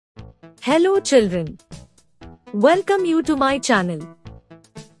Hello children. Welcome you to my channel.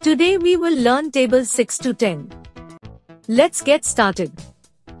 Today we will learn tables 6 to 10. Let's get started.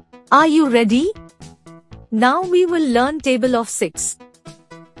 Are you ready? Now we will learn table of 6.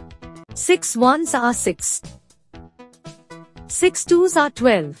 6 ones are 6. 6 twos are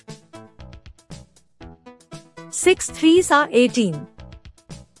 12. 6 threes are 18.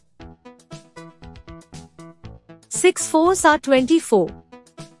 6 fours are 24.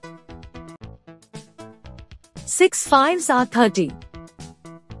 6 fives are 30.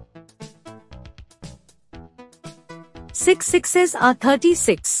 6 sixes are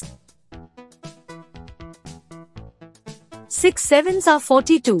 36. 6 sevens are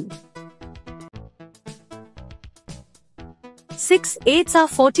 42. 6 eights are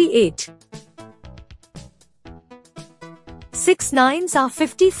 48. 6 nines are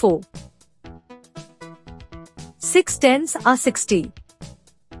 54. 6 tens are 60.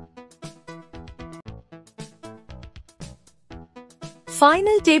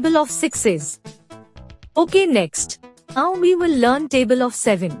 Final table of 6 is. Okay, next. Now we will learn table of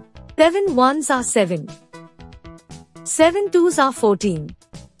 7. 7 ones are 7. 7 twos are 14.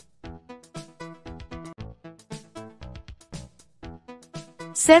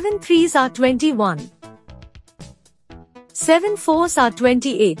 7 threes are 21. 7 fours are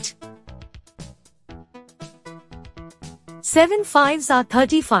 28. 7 fives are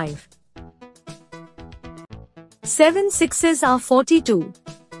 35. 7 sixes are 42.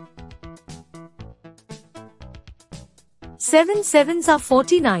 7 sevens are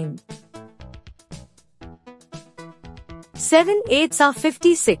 49. 7 eights are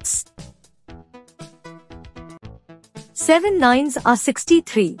 56. 7 nines are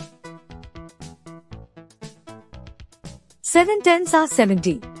 63. 7 tens are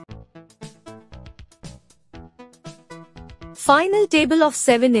 70. Final table of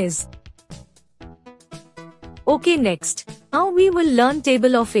 7 is. Okay, next. Now we will learn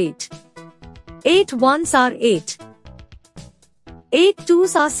table of 8. 8 ones are 8. 8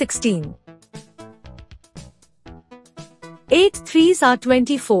 twos are 16. 8 threes are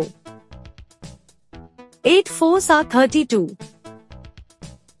 24. 8 fours are 32.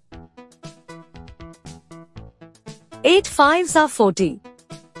 8 fives are 40.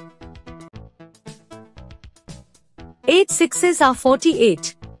 8 sixes are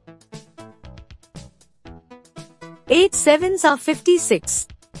 48. 8 sevens are 56.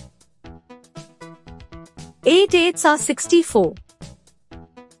 8 eights are 64.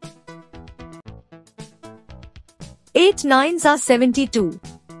 8 nines are 72.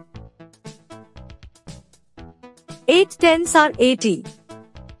 8 tens are 80.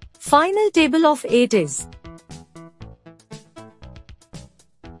 Final table of 8 is.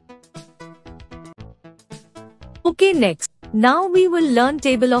 Okay, next. Now we will learn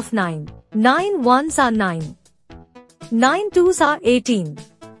table of 9. 9 ones are 9. 9 twos are 18.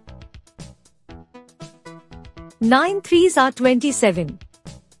 9 threes are 27.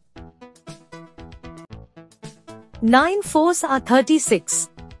 9 fours are 36.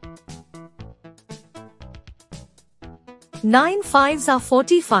 9 fives are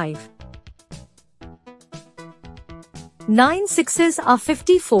 45. 9 sixes are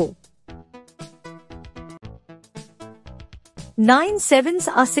 54. 9 sevens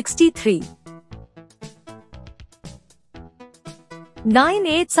are 63. 9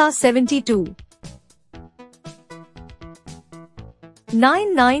 eights are 72.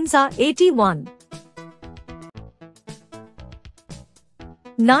 9 nines are 81.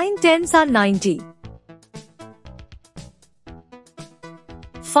 9 tens are 90.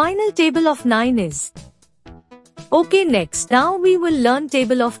 Final table of 9 is. Okay, next. Now we will learn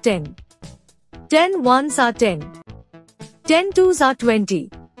table of 10. 10 ones are 10. 10 twos are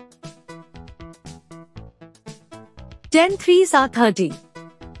 20. 10 threes are 30.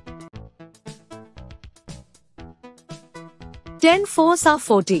 10 fours are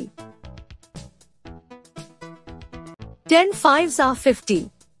 40. 10 fives are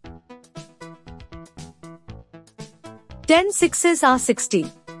 50. 10 sixes are 60.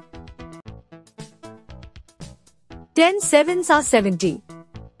 10 sevens are 70.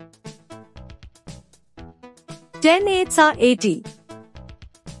 10 eights are 80.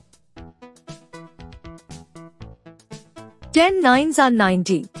 10 nines are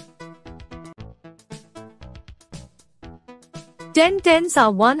 90. 10 tens are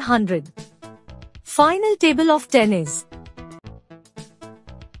 100. Final table of 10 is.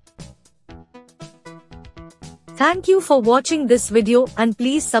 Thank you for watching this video and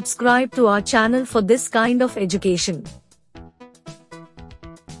please subscribe to our channel for this kind of education.